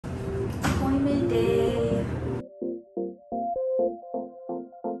appointment day.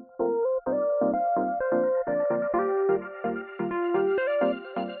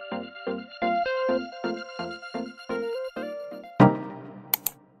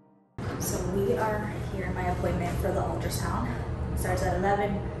 So we are here in my appointment for the ultrasound. It starts at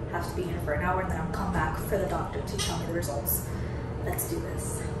 11, have to be here for an hour, and then I'll come back for the doctor to tell me the results. Let's do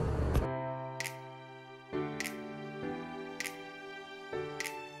this.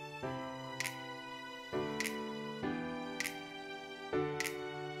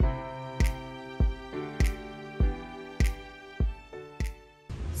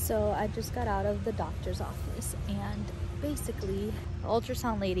 So I just got out of the doctor's office, and basically the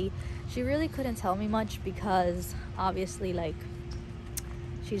ultrasound lady, she really couldn't tell me much because obviously like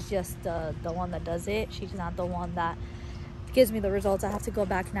she's just the one that does it. She's not the one that gives me the results. I have to go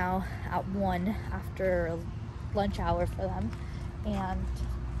back now at 1 after lunch hour for them, and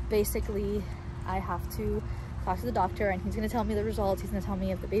basically I have to talk to the doctor and he's going to tell me the results. He's going to tell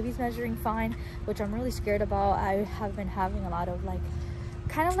me if the baby's measuring fine, which I'm really scared about. I have been having a lot of like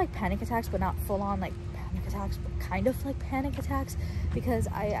kind of like panic attacks, but not full on like panic attacks, but kind of like panic attacks, because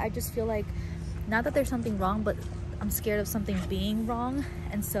I just feel like, not that there's something wrong, but I'm scared of something being wrong.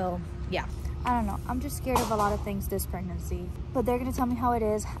 And so yeah, I don't know, I'm just scared of a lot of things this pregnancy. But they're gonna tell me how it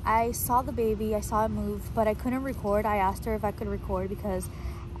is. I saw the baby, I saw it move, but I couldn't record. I asked her if I could record because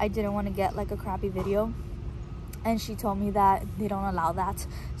I didn't want to get like a crappy video, and she told me that they don't allow that.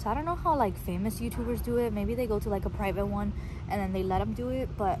 So I don't know how like famous YouTubers do it. Maybe they go to like a private one and then they let them do it,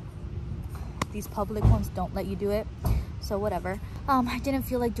 but these public ones don't let you do it. So whatever. I didn't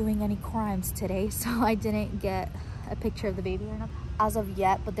feel like doing any crimes today, so I didn't get a picture of the baby or nothing as of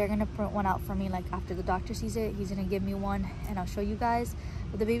yet, but they're gonna print one out for me like after the doctor sees it. He's gonna give me one and I'll show you guys.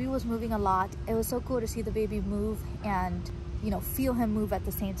 But the baby was moving a lot. It was so cool to see the baby move and, you know, feel him move at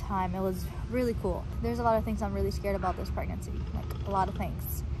the same time. It was really cool. There's a lot of things I'm really scared about this pregnancy, like a lot of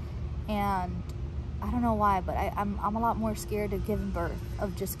things, and I don't know why, but I'm a lot more scared of giving birth,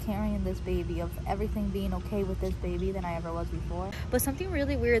 of just carrying this baby, of everything being okay with this baby than I ever was before. But something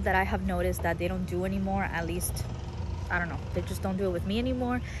really weird that I have noticed that they don't do anymore, at least, I don't know, they just don't do it with me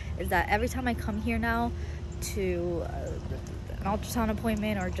anymore, is that every time I come here now to an ultrasound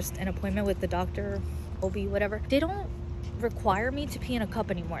appointment or just an appointment with the doctor, OB, whatever, they don't require me to pee in a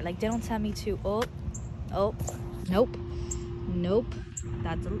cup anymore. Like they don't tell me to, oh, nope,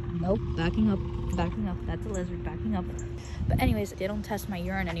 that's a, nope, backing up, that's a lizard, backing up. But anyways, they don't test my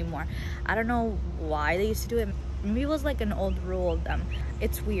urine anymore. I don't know why they used to do it. Maybe it was like an old rule of them.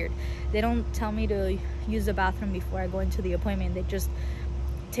 It's weird. They don't tell me to use the bathroom before I go into the appointment. They just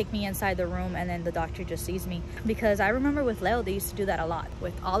take me inside the room and then the doctor just sees me. Because I remember with Leo, they used to do that a lot.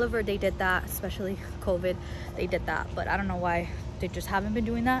 With Oliver, they did that, especially COVID, they did that. But I don't know why they just haven't been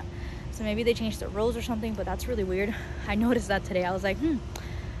doing that. So maybe they changed the rules or something, but that's really weird. I noticed that today. I was like,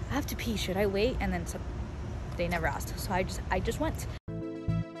 I have to pee, should I wait? And then so they never asked, so I just went.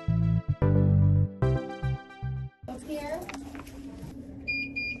 Here.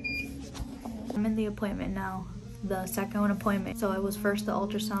 I'm in the appointment now, the second appointment. So it was first the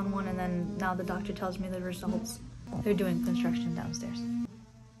ultrasound one, and then now the doctor tells me the results. They're doing construction downstairs.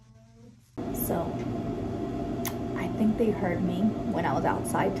 So I think they heard me when I was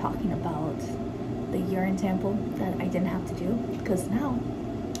outside talking about the urine sample that I didn't have to do, because now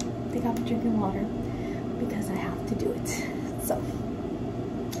they got me drinking water because I have to do it. So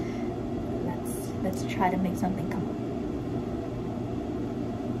let's try to make something come up.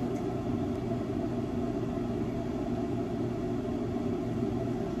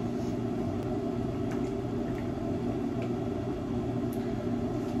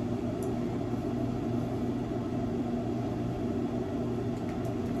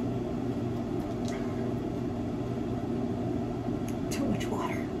 Too much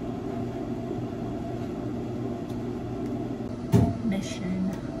water.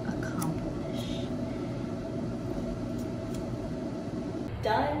 Mission accomplished.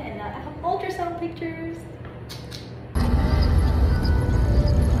 Done, and now I have ultrasound pictures.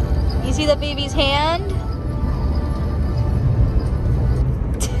 You see the baby's hand?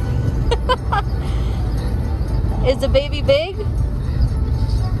 Is the baby big?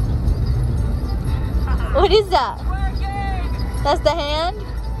 What is that? That's the hand?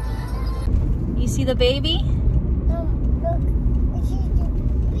 You see the baby? Look, this is the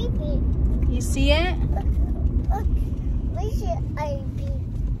baby. You see it? Look, this is a baby.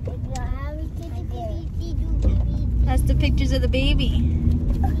 That's the pictures of the baby.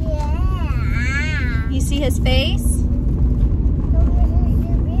 Yeah. You see his face? Look, this is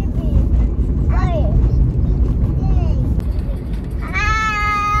the baby. Hi. Hi.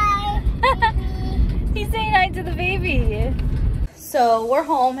 to the baby. So we're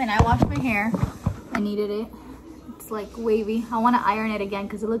home and I washed my hair. I needed it. It's like wavy. I want to iron it again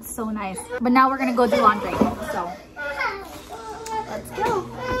because it looks so nice. But now we're gonna go do laundry. So let's go.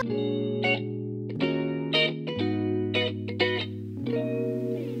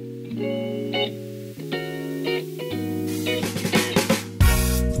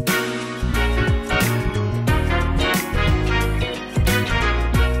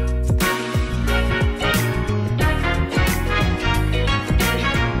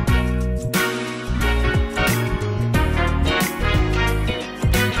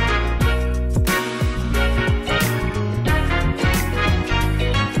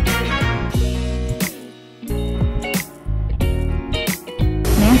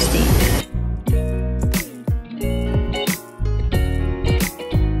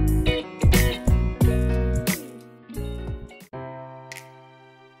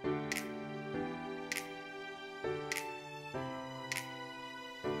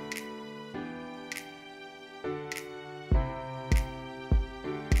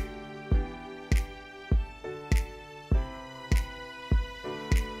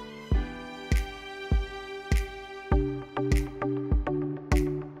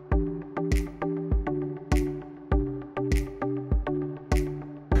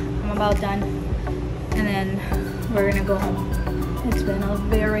 About done, and then we're gonna go home. It's been a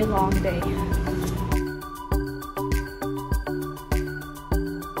very long day.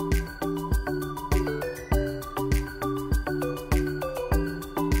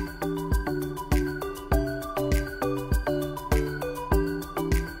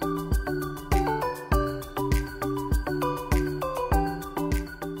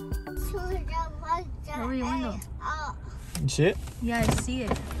 Over your window. You see it? Yeah, I see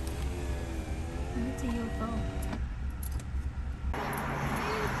it. It's a UFO.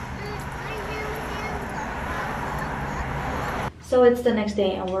 So it's the next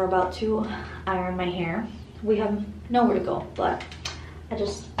day and we're about to iron my hair. We have nowhere to go, but I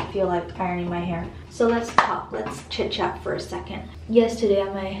just feel like ironing my hair. So let's talk, let's chit chat for a second. Yesterday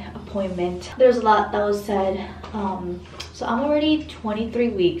at my appointment, there's a lot that was said. So I'm already 23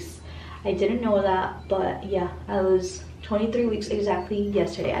 weeks. I didn't know that, but yeah, I was 23 weeks exactly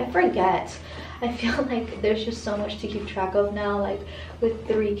yesterday. I forget. I feel like there's just so much to keep track of now, like with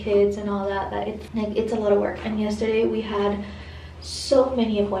 3 kids and all that, it's a lot of work. And yesterday we had so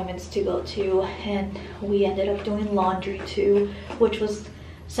many appointments to go to, and we ended up doing laundry too, which was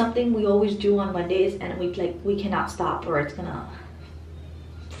something we always do on Mondays, and we cannot stop or it's gonna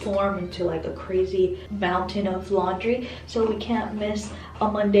form into like a crazy mountain of laundry, so we can't miss a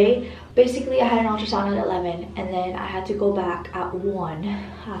Monday. Basically I had an ultrasound at 11 and then I had to go back at 1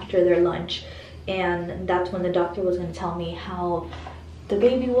 after their lunch, and that's when the doctor was going to tell me how the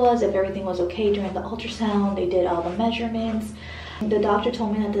baby was, if everything was okay during the ultrasound. They did all the measurements. The doctor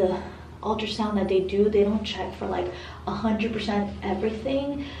told me that the ultrasound that they do, they don't check for like 100%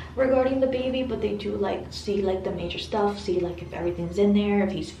 everything regarding the baby, but they do like see like the major stuff, see like if everything's in there,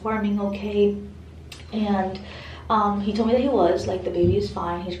 if he's forming okay. And he told me that he was like, the baby is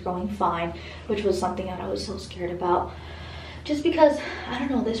fine, he's growing fine, which was something that I was so scared about, just because I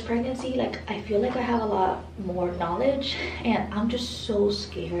don't know, this pregnancy, like I feel like I have a lot more knowledge and I'm just so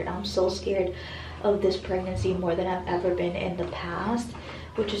scared. I'm so scared of this pregnancy more than I've ever been in the past,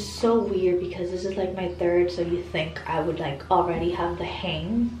 which is so weird because this is like my 3rd, so you think I would like already have the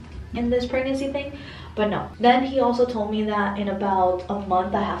hang in this pregnancy thing, but no. Then he also told me that in about a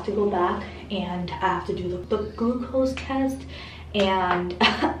month I have to go back and I have to do the glucose test, and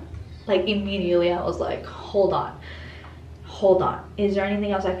like immediately I was like, hold on, is there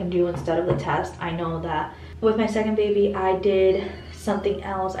anything else I can do instead of the test? I know that with my 2nd baby I did something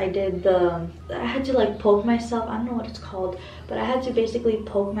else. I had to like poke myself, I don't know what it's called, but I had to basically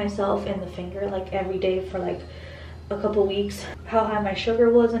poke myself in the finger like every day for like a couple weeks, how high my sugar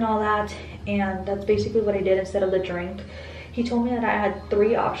was and all that, and that's basically what I did instead of the drink. He told me that I had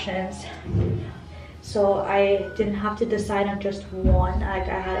 3 options, so I didn't have to decide on just one, like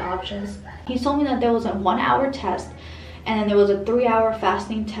I had options. He told me that there was a 1-hour test and then there was a 3-hour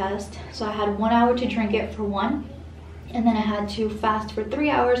fasting test, so I had 1 hour to drink it for one, and then I had to fast for 3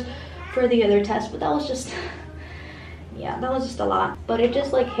 hours for the other test. But that was just, yeah, that was just a lot. But it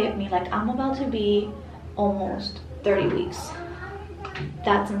just like hit me, like I'm about to be almost 30 weeks.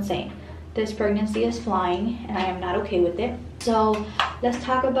 That's insane. This pregnancy is flying and I am not okay with it. So let's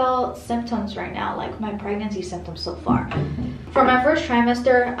talk about symptoms right now, like my pregnancy symptoms so far. For my first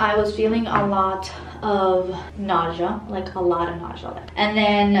trimester, I was feeling a lot of nausea, like a lot of nausea. And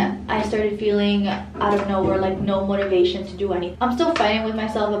then I started feeling out of nowhere like no motivation to do anything. I'm still fighting with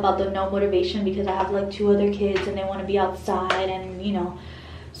myself about the no motivation because I have like 2 other kids and they want to be outside, and you know,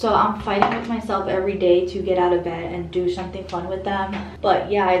 so I'm fighting with myself every day to get out of bed and do something fun with them.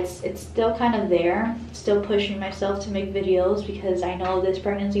 But yeah, it's still kind of there, still pushing myself to make videos because I know this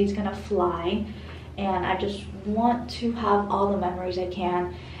pregnancy is gonna fly, and I just want to have all the memories I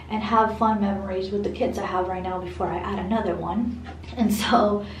can and have fun memories with the kids I have right now before I add another one. And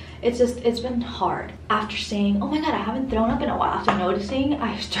so it's been hard. After saying, oh my god, I haven't thrown up in a while, after noticing,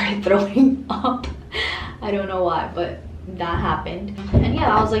 I started throwing up. I don't know why, but that happened. And yeah,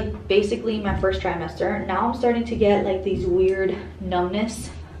 that was like basically my first trimester. Now I'm starting to get like these weird numbness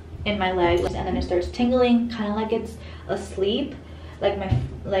in my legs, and then it starts tingling, kind of like it's asleep, like my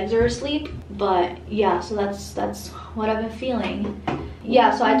legs are asleep. But yeah, so that's what I've been feeling.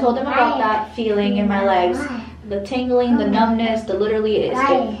 Yeah, so I told them about that feeling in my legs, the tingling, the numbness, the literally,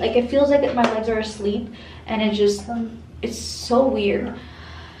 like it feels like my legs are asleep, and it's so weird.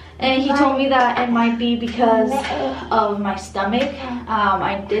 And he told me that it might be because of my stomach.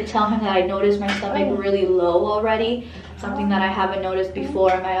 I did tell him that I noticed my stomach really low already, something that I haven't noticed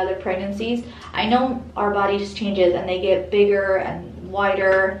before in my other pregnancies. I know our bodies changes and they get bigger and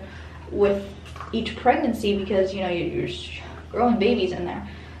wider with each pregnancy because, you know, you're growing babies in there.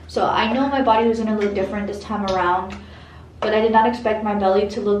 So I know my body was gonna look different this time around, but I did not expect my belly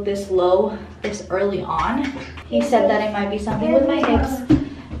to look this low this early on. He said that it might be something with my hips,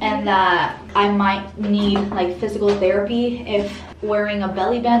 and that I might need like physical therapy if wearing a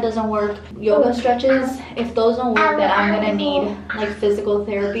belly band doesn't work. Yoga stretches, if those don't work, then I'm gonna need like physical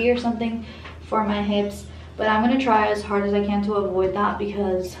therapy or something for my hips. But I'm gonna try as hard as I can to avoid that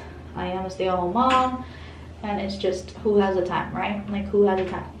because I am a stay-at-home mom, and it's just who has the time, right? Like who has the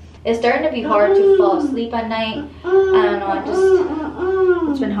time? It's starting to be hard to fall asleep at night. I don't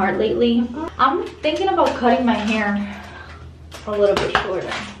know, it's been hard lately. I'm thinking about cutting my hair a little bit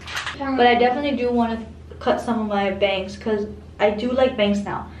shorter, but I definitely do want to cut some of my bangs because I do like bangs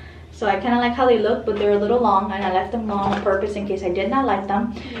now. So I kind of like how they look, but they're a little long, and I left them long on purpose in case I did not like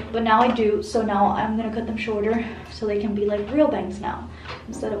them, but now I do. So now I'm gonna cut them shorter so they can be like real bangs now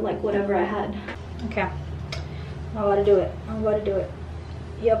instead of like whatever I had. Okay, I'm about to do it. I'm about to do it.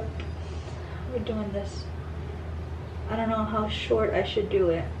 Yep, we're doing this. I don't know how short I should do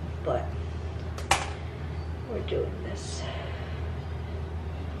it, but we're doing this.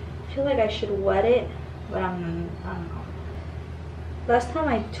 I feel like I should wet it, but I don't know. Last time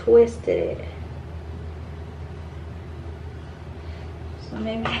I twisted it, so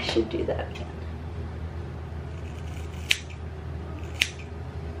maybe I should do that again.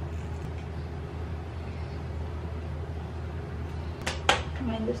 I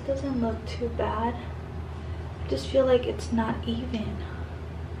mean, this doesn't look too bad. I just feel like it's not even.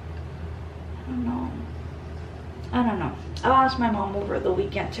 I don't know. I'll ask my mom over the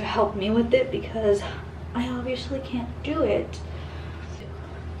weekend to help me with it because I obviously can't do it.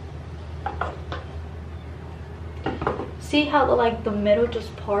 See how the middle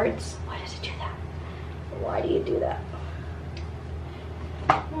just parts? Why does it do that? Why do you do that?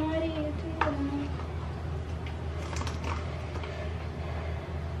 Why do you do that?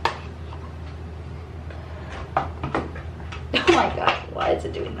 Oh my gosh, why is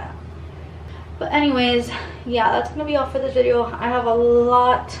it doing that? But anyways, yeah, that's gonna be all for this video. I have a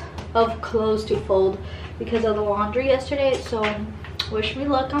lot of clothes to fold because of the laundry yesterday, so wish me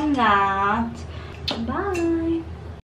luck on that. Bye.